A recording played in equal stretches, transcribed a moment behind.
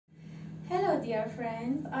Hello dear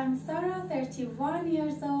friends, I'm Sarah, 31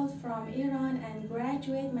 years old from Iran and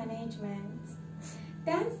graduate management.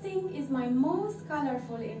 Dancing is my most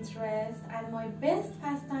colorful interest and my best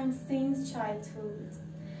pastime since childhood.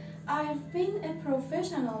 I've been a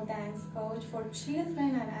professional dance coach for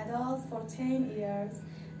children and adults for 10 years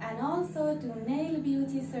and also do nail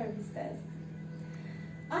beauty services.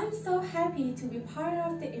 I'm so happy to be part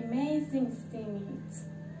of the amazing STEAM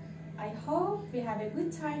Meet. I hope we have a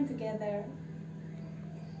good time together.